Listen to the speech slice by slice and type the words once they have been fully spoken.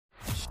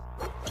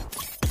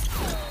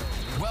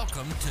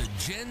Welcome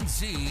to Gen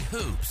Z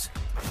Hoops,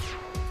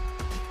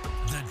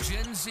 the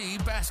Gen Z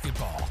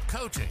basketball,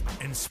 coaching,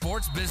 and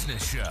sports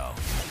business show.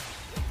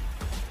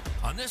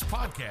 On this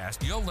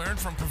podcast, you'll learn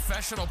from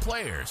professional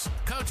players,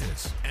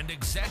 coaches, and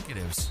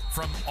executives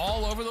from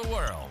all over the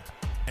world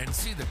and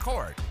see the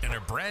court in a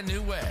brand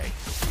new way.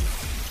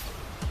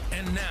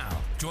 And now,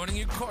 joining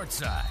you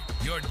courtside,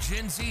 your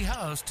Gen Z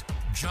host,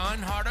 John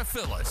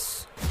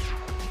Hartophilus.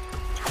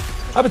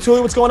 Hi,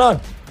 Batuli. What's going on?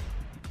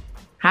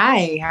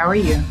 Hi, how are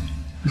you?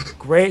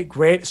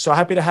 Great. So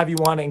happy to have you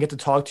on and get to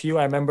talk to you.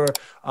 I remember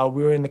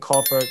we were in the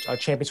call for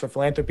Champions for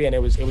Philanthropy, and it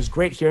was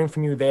great hearing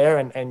from you there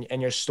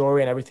and your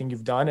story and everything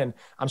you've done. And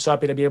I'm so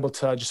happy to be able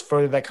to just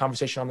further that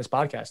conversation on this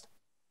podcast.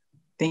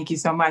 Thank you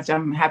so much.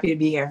 I'm happy to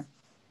be here.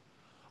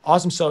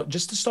 Awesome. So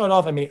just to start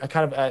off, I mean,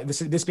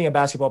 this being a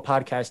basketball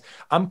podcast,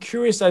 I'm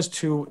curious as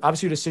to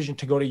obviously your decision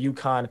to go to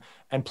UConn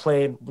and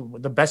play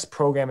the best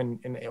program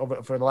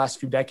for the last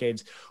few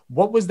decades.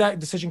 What was that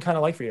decision kind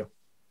of like for you?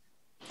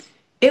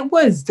 It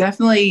was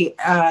definitely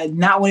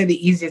not one of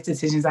the easiest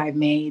decisions I've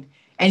made.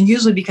 And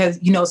usually because,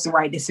 it's the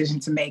right decision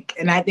to make.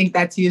 And I think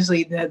that's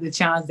usually the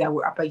challenge that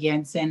we're up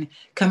against. And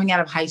coming out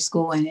of high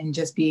school and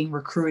just being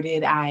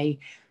recruited,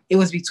 it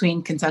was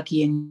between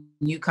Kentucky and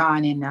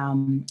UConn.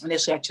 And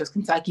initially I chose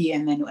Kentucky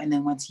and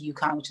then went to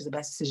UConn, which was the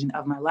best decision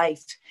of my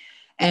life.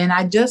 And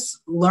I just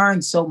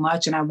learned so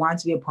much, and I wanted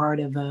to be a part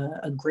of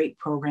a great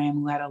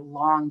program who had a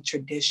long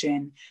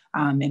tradition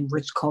and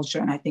rich culture.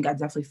 And I think I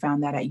definitely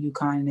found that at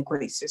UConn and a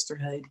great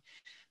sisterhood.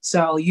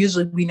 So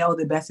usually we know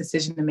the best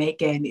decision to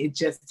make, and it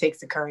just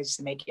takes the courage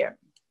to make it.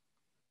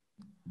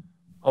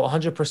 Oh,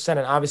 100%. And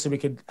obviously we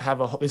could have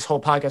this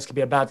whole podcast could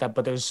be about that,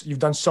 but you've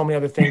done so many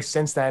other things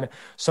since then.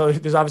 So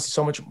there's obviously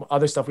so much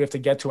other stuff we have to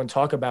get to and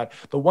talk about.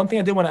 The one thing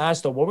I did want to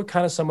ask though, what were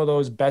kind of some of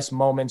those best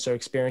moments or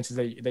experiences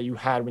that you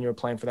had when you were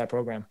playing for that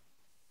program?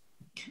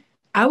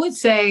 I would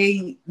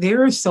say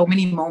there are so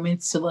many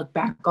moments to look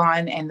back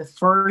on. And the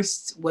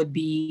first would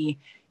be,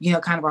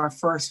 kind of our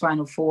first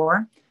Final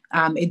Four.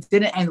 It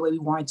didn't end the way we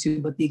wanted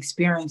to, but the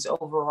experience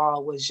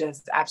overall was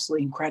just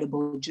absolutely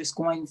incredible. Just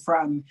going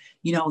from,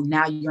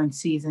 now you're in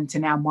season to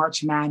now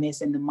March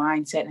Madness, and the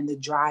mindset and the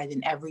drive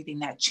and everything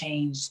that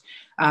changed,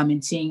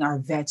 and seeing our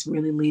vets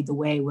really lead the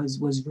way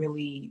was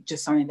really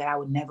just something that I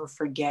would never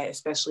forget,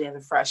 especially as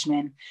a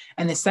freshman.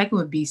 And the second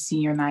would be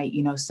senior night,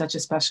 such a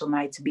special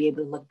night to be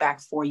able to look back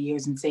 4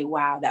 years and say,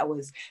 wow, that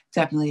was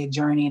definitely a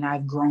journey and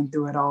I've grown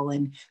through it all.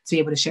 And to be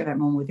able to share that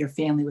moment with your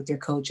family, with your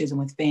coaches, and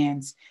with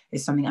fans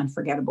is something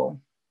unforgettable.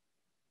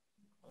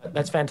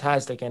 That's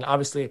fantastic. And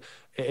obviously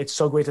it's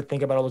so great to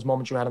think about all those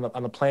moments you had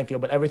on the playing field,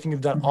 but everything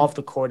you've done off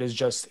the court is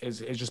just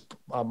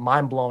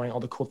mind blowing. All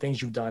the cool things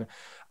you've done.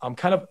 So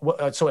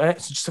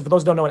for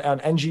those who don't know, an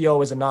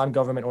NGO is a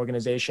non-government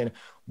organization.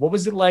 What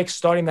was it like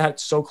starting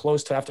that so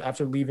close to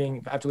after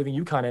leaving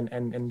UConn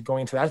and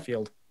going into that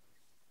field?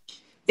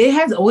 It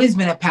has always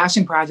been a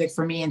passion project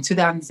for me. In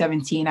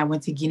 2017, I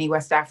went to Guinea,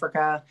 West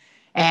Africa.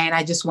 And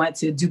I just went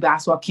to do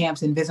basketball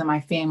camps and visit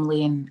my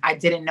family. And I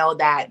didn't know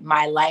that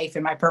my life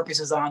and my purpose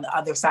was on the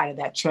other side of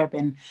that trip.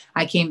 And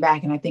I came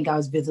back and I think I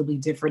was visibly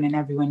different, and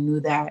everyone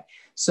knew that.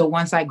 So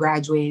once I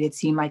graduated, it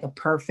seemed like a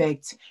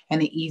perfect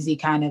and an easy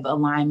kind of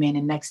alignment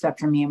and next step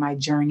for me in my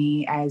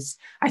journey. As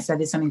I said,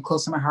 it's something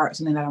close to my heart,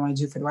 something that I want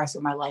to do for the rest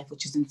of my life,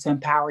 which is to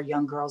empower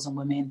young girls and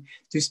women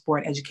through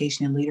sport,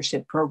 education, and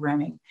leadership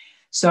programming.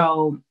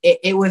 So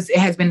it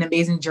has been an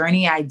amazing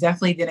journey. I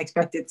definitely didn't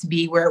expect it to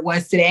be where it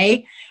was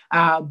today,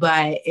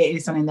 but it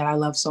is something that I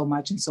love so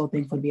much and so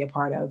thankful to be a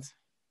part of.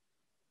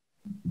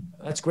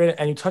 That's great.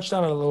 And you touched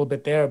on it a little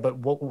bit there, but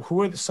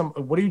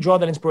what do you draw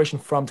that inspiration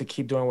from to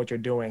keep doing what you're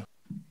doing?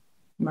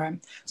 Right.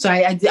 So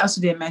I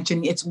also did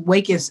mention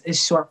WAKE is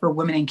short for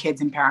Women and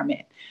Kids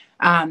Empowerment.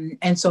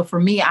 And so for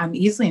me, I'm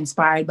easily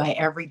inspired by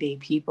everyday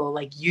people.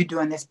 Like you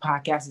doing this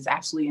podcast is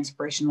absolutely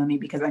inspirational to me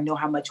because I know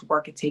how much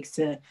work it takes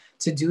to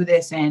do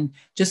this, and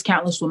just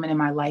countless women in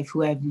my life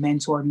who have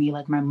mentored me,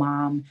 like my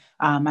mom,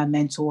 my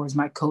mentors,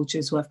 my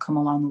coaches who have come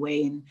along the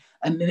way,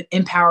 and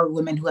empowered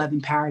women who have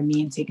empowered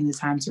me and taken the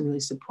time to really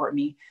support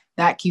me.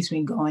 That keeps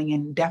me going.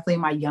 And definitely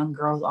my young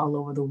girls all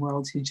over the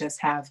world who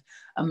just have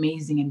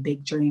amazing and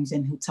big dreams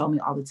and who tell me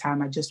all the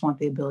time, I just want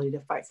the ability to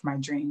fight for my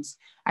dreams.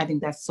 I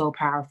think that's so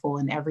powerful.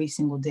 And every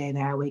single day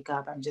that I wake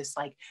up, I'm just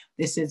like,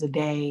 this is a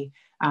day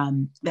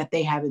that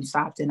they haven't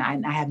stopped, and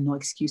I have no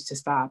excuse to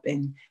stop.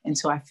 And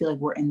so I feel like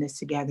we're in this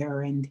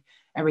together, and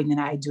everything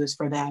that I do is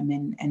for them.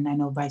 And I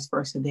know vice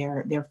versa,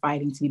 they're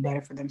fighting to be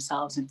better for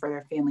themselves and for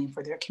their family and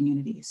for their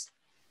communities.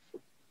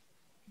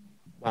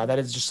 Wow, that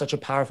is just such a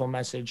powerful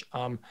message.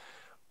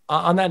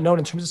 On that note,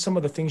 in terms of some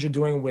of the things you're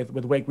doing with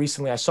WAKE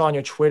recently, I saw on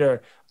your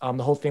Twitter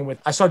the whole thing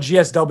I saw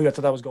GSW. I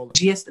thought that was gold.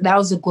 That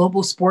was a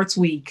Global Sports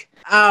Week.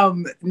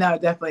 No,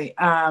 definitely.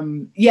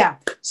 Yeah.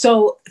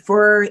 So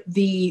for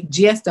the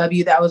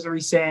GSW, that was a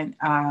recent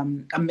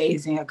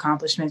amazing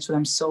accomplishment, which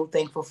I'm so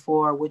thankful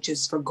for, which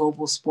is for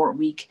Global Sport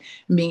Week,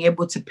 and being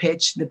able to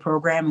pitch the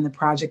program and the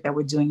project that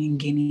we're doing in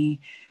Guinea.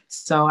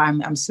 So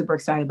I'm super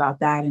excited about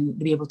that, and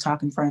to be able to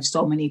talk in front of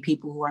so many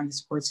people who are in the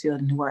sports field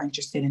and who are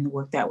interested in the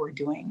work that we're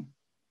doing.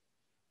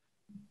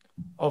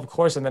 Of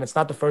course, and then it's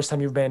not the first time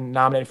you've been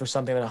nominated for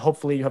something, and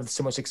hopefully you have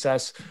similar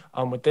success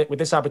with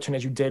this opportunity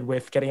as you did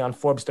with getting on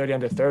Forbes 30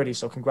 under 30.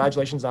 So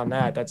congratulations on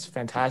that. That's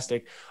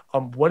fantastic.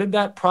 What did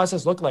that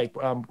process look like?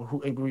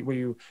 Were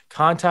you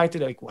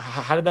contacted? Like,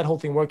 how did that whole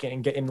thing work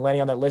and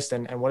landing on that list?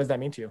 And what does that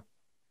mean to you?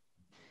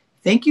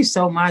 Thank you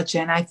so much.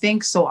 And I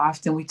think so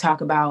often we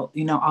talk about,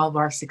 all of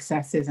our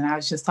successes. And I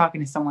was just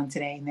talking to someone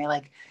today and they're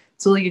like,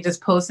 Tuli, you're just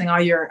posting all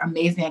your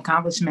amazing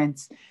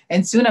accomplishments.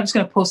 And soon I'm just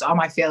going to post all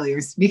my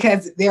failures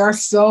because there are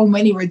so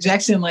many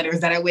rejection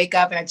letters that I wake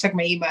up and I check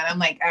my email and I'm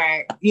like, all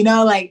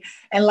right,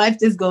 and life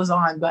just goes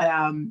on. But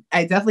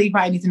I definitely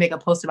probably need to make a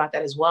post about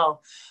that as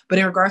well. But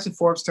in regards to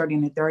Forbes 30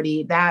 under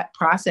 30, that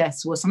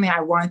process was something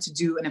I wanted to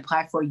do and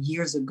apply for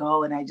years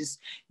ago. And I just,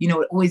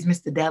 always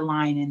missed the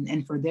deadline.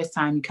 And for this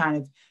time,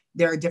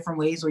 there are different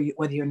ways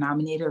whether you're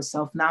nominated or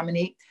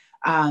self-nominate.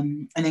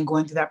 And then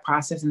going through that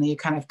process and then you're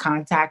kind of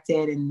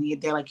contacted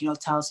and they're like,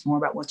 tell us more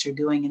about what you're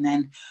doing. And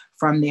then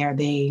from there,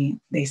 they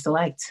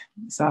select.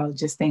 So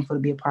just thankful to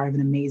be a part of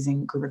an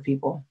amazing group of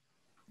people.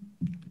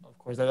 Of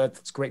course,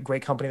 that's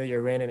great company that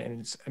you're in.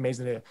 And it's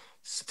amazing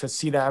to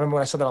see that. I remember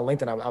when I saw that on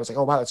LinkedIn, I was like,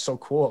 oh, wow, that's so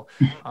cool.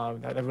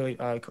 That really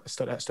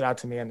stood out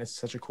to me. And it's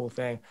such a cool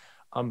thing.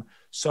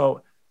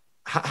 So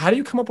how do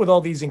you come up with all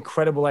these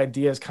incredible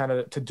ideas kind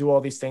of to do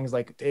all these things?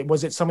 Like,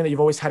 was it something that you've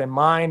always had in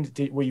mind?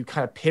 Were you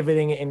kind of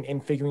pivoting in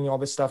figuring all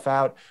this stuff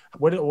out?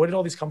 Where did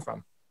all these come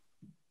from?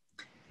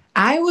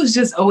 I was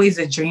just always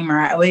a dreamer.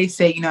 I always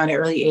say, at an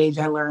early age,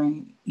 I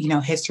learned,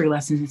 history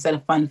lessons instead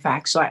of fun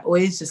facts. So I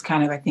always just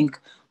kind of, I think,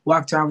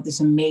 walked around with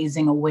this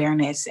amazing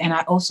awareness. And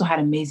I also had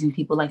amazing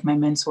people like my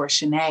mentor,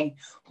 Shanae,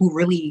 who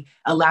really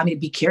allowed me to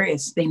be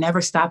curious. They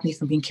never stopped me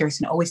from being curious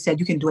and always said,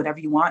 you can do whatever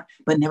you want,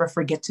 but never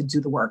forget to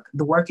do the work.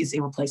 The work is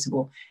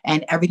irreplaceable.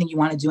 And everything you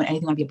want to do and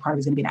anything you want to be a part of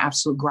is going to be an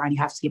absolute grind. You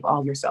have to give all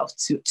of yourself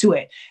to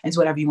it and to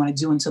whatever you want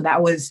to do. And so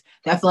that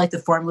felt like the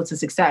formula to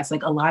success,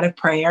 like a lot of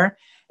prayer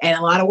and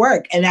a lot of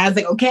work. And I was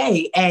like,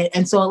 okay.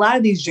 And so a lot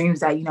of these dreams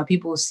that,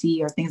 people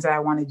see are things that I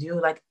want to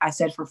do. Like I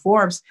said, for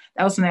Forbes,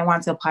 that was something I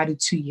wanted to apply to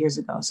 2 years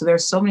ago. So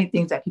there's so many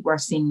things that people are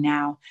seeing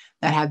now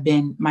that have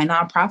been my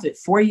nonprofit,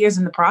 4 years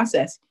in the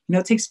process.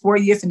 It takes 4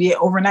 years to be an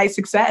overnight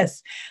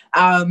success.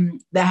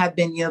 That have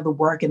been, the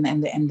work and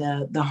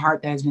the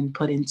heart that has been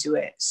put into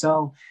it.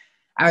 So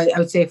I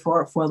would say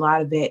for a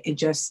lot of it,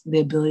 just the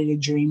ability to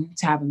dream,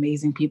 to have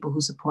amazing people who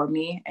support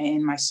me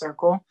in my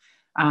circle.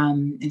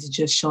 And to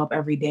just show up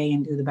every day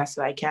and do the best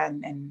that I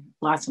can and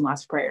lots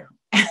of prayer.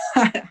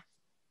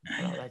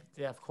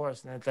 Yeah, of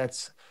course. And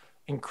that's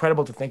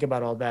incredible to think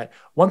about all that.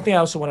 One thing I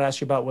also want to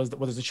ask you about was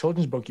the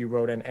children's book you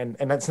wrote. And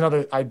that's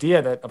another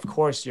idea that, of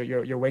course,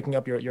 you're waking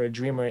up, you're a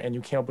dreamer and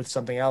you came up with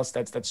something else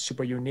that's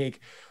super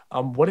unique.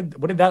 What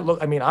did that look?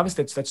 I mean,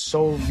 obviously that's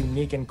so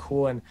unique and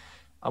cool. And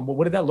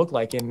what did that look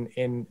like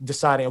in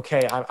deciding,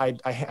 okay,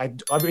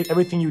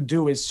 everything you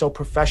do is so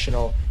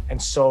professional and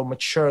so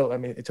mature. I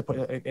mean, to put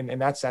it in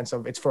that sense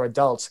of it's for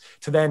adults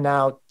to then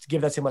now to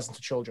give that same lesson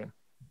to children.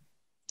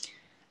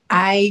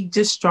 I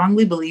just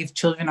strongly believe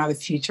children are the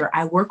future.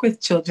 I work with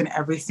children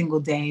every single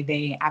day.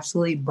 They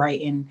absolutely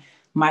brighten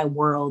my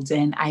world.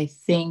 And I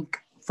think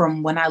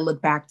from when I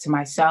look back to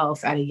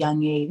myself at a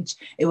young age,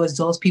 it was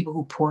those people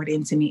who poured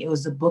into me. It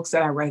was the books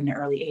that I read in an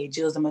early age.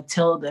 It was the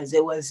Matildas.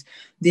 It was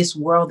this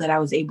world that I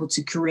was able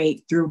to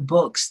create through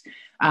books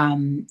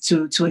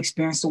to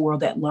experience the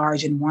world at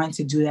large and wanting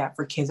to do that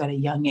for kids at a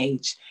young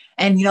age.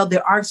 And,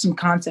 there are some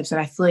concepts that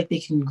I feel like they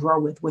can grow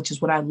with, which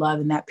is what I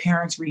love. And that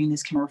parents reading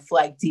this can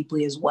reflect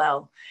deeply as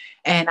well.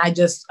 And I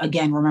just,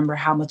 again, remember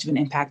how much of an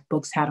impact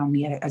books had on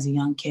me as a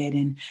young kid.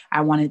 And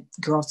I wanted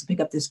girls to pick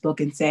up this book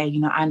and say,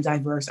 I'm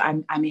diverse.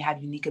 I may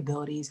have unique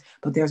abilities,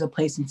 but there's a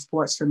place in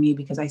sports for me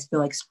because I feel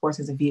like sports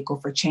is a vehicle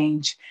for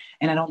change.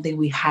 And I don't think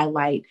we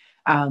highlight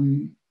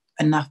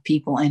enough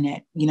people in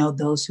it,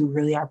 those who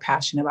really are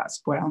passionate about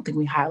sport. I don't think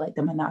we highlight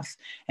them enough.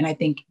 And I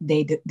think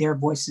their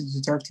voices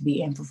deserve to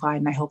be amplified.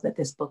 And I hope that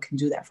this book can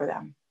do that for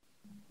them.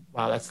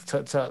 Wow, that's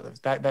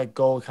that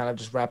goal kind of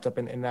just wrapped up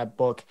in that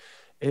book.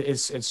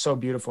 It's so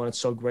beautiful and it's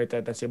so great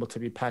that that's able to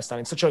be passed on.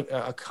 It's such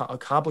a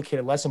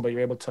complicated lesson, but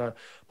you're able to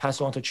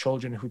pass it on to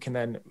children who can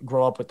then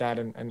grow up with that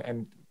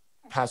and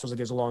pass those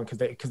ideas along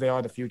because they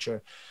are the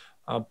future.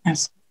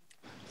 Yes.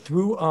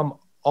 Through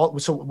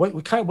so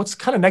what's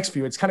kind of next for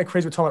you? It's kind of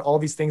crazy we're talking about all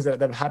these things that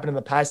have happened in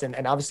the past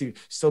and obviously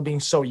still being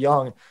so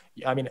young.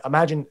 I mean,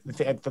 imagine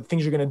the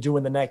things you're going to do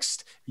in the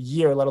next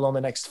year, let alone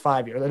the next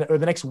 5 years or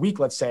the next week,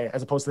 let's say,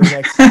 as opposed to the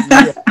next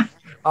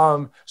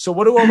year. So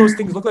what do all those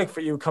things look like for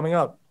you coming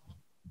up?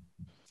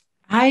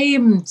 I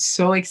am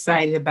so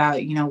excited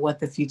about, what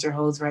the future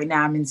holds right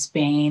now. I'm in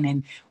Spain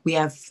and we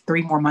have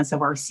 3 more months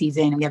of our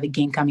season and we have a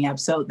game coming up.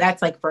 So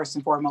that's like first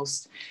and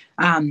foremost.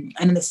 And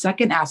then the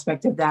second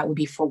aspect of that would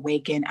be for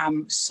Waken.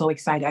 I'm so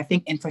excited. I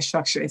think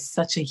infrastructure is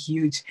such a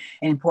huge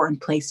and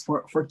important place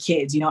for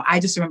kids. I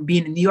just remember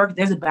being in New York,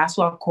 there's a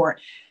basketball court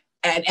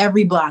at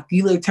every block.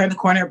 You literally turn the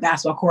corner,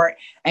 basketball court.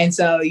 And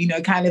so,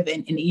 kind of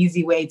an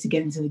easy way to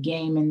get into the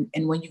game.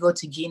 And when you go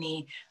to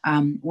Guinea,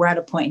 we're at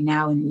a point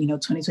now in,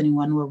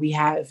 2021 where we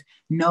have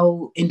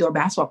no indoor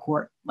basketball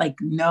court, like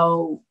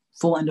no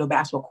full indoor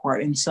basketball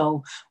court. And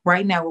so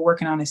right now we're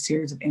working on a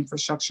series of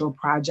infrastructural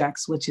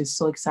projects, which is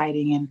so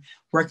exciting, and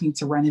working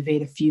to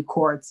renovate a few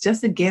courts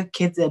just to give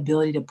kids the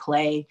ability to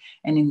play,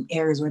 and in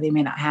areas where they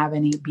may not have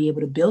any, be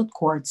able to build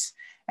courts,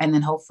 and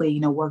then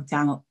hopefully,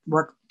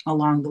 work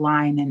along the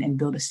line and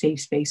build a safe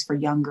space for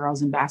young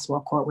girls in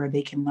basketball court where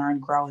they can learn,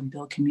 grow, and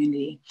build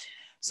community.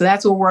 So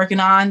that's what we're working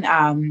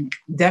on.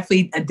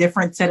 Definitely a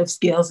different set of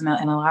skills and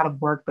a lot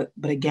of work. But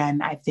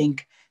again, I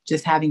think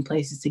just having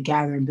places to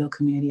gather and build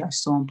community are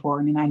so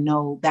important. And I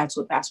know that's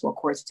what basketball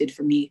courts did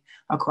for me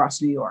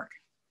across New York.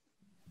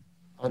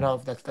 I know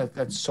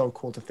that's so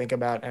cool to think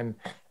about. And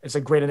it's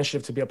a great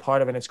initiative to be a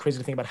part of. And it's crazy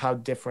to think about how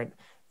different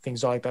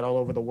things are like that all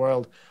over the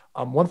world.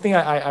 One thing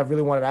I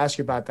really wanted to ask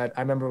you about that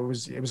I remember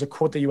it was a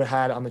quote that you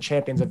had on the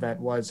Champions event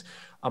was,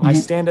 I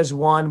stand as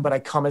one, but I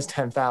come as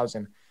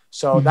 10,000.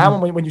 So that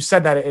one, when you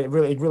said that, it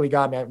really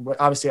got me.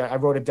 Obviously, I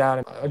wrote it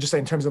down. And just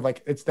in terms of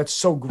that's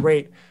so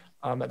great.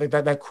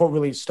 That quote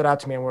really stood out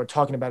to me, and we're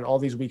talking about it all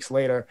these weeks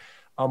later.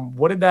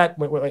 What did that,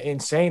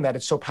 in saying that,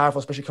 it's so powerful,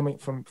 especially coming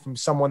from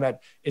someone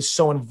that is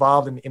so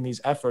involved in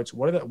these efforts.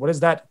 What does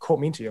that quote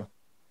mean to you?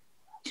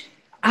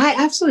 I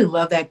absolutely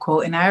love that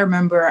quote. And I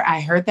remember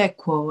I heard that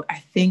quote, I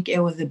think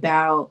it was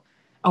about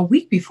a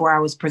week before I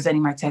was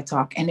presenting my TED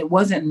Talk, and it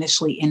wasn't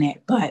initially in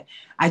it, but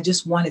I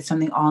just wanted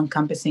something all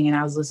encompassing. And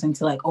I was listening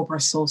to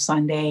Oprah Soul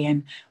Sunday,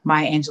 and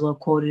Maya Angelou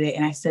quoted it.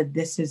 And I said,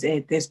 this is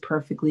it. This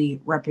perfectly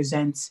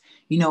represents,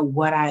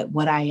 what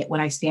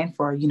I stand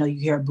for. You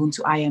hear Ubuntu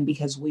I am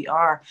because we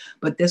are,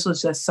 but this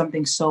was just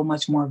something so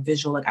much more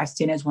visual. I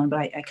stand as one, but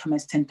I come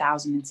as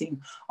 10,000, and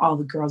seeing all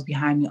the girls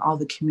behind me, all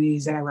the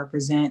communities that I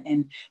represent,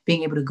 and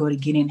being able to go to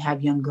Guinea and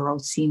have young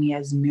girls see me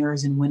as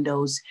mirrors and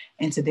windows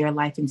into their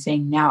life, and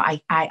saying, now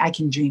I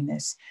can dream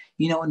this,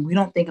 and we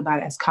don't think about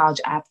it as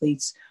college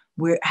athletes,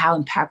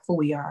 how impactful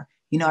we are,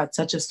 at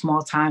such a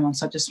small time, on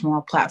such a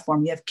small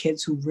platform. You have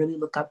kids who really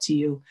look up to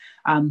you,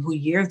 who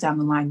years down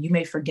the line, you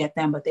may forget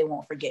them, but they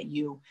won't forget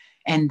you.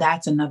 And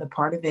that's another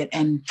part of it.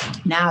 And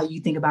now you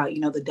think about, the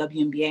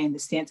WNBA and the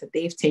stance that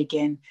they've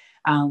taken.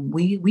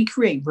 We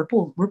create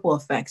ripple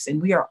effects,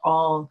 and we are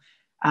all,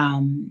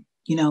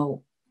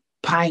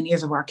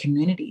 pioneers of our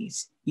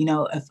communities,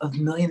 of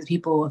millions of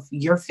people, of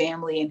your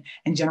family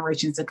and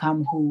generations to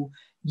come, who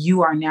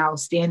you are now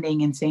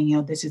standing and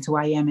saying, this is who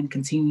I am, and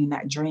continuing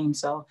that dream.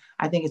 So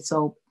I think it's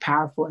so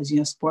powerful as,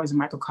 sport is a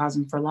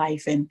microcosm for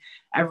life, and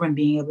everyone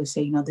being able to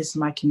say, this is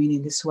my community,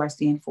 this is who I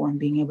stand for, and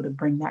being able to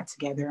bring that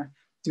together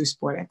through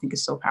sport, I think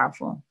is so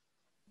powerful.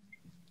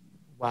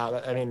 Wow.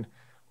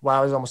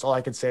 Wow is almost all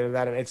I could say to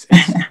that. And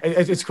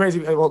it's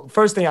crazy. Well,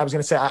 first thing I was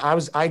going to say,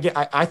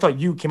 I thought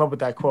you came up with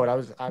that quote. I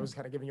was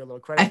kind of giving you a little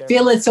credit. I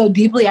feel it so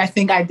deeply. I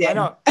think I did. I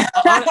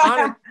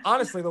know.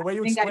 Honestly, the way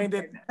you explained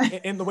it,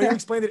 in the way you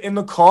explained it in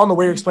the call, and the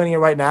way you're explaining it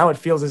right now, it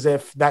feels as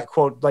if that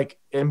quote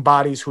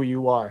embodies who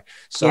you are.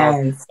 So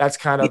yes. That's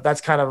kind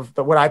of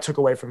what I took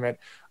away from it,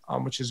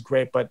 which is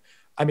great. But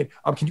can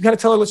you kind of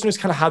tell our listeners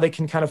kind of how they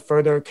can kind of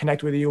further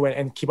connect with you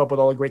and keep up with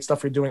all the great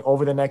stuff you're doing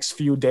over the next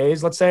few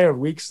days, let's say, or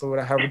weeks, or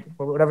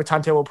whatever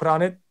timetable we'll put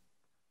on it?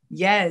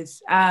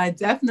 Yes,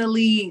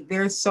 definitely.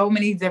 There's so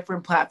many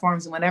different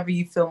platforms, and whatever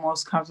you feel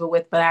most comfortable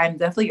with, but I'm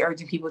definitely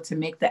urging people to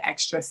make the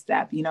extra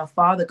step,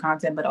 follow the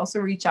content, but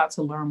also reach out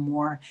to learn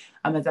more,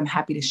 as I'm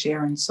happy to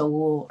share. And so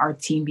will our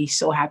team be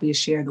so happy to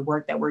share the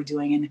work that we're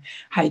doing and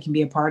how you can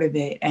be a part of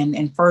it.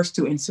 And first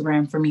through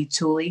Instagram for me,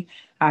 Toolly,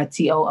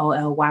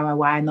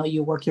 TOOLYYY. I know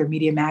you work your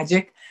media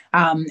magic,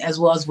 as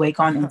well as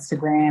Wake on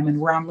Instagram, and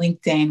we're on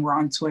LinkedIn, we're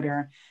on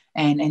Twitter,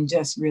 and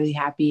just really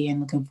happy and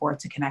looking forward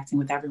to connecting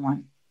with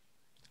everyone.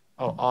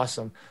 Oh,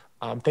 awesome.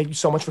 Thank you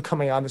so much for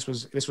coming on. This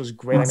was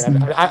great.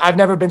 Awesome. I've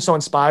never been so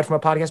inspired from a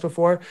podcast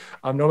before.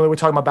 Normally we're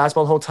talking about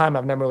basketball the whole time.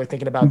 I've never really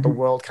thinking about the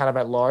world kind of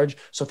at large.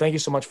 So thank you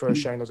so much for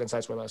sharing those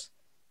insights with us.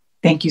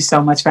 Thank you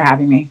so much for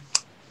having me.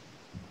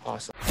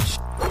 Awesome.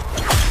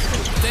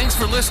 Thanks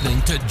for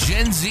listening to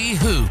Gen Z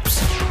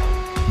Hoops.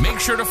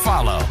 Make sure to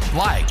follow,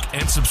 like,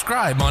 and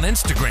subscribe on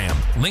Instagram,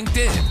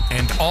 LinkedIn,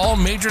 and all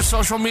major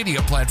social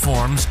media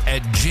platforms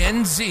at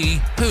Gen Z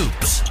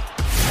Hoops.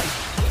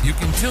 You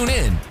can tune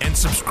in and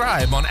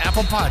subscribe on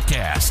Apple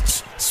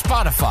Podcasts,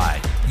 Spotify,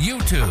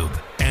 YouTube,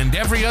 and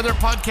every other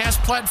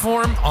podcast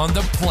platform on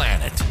the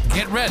planet.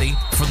 Get ready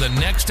for the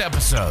next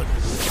episode.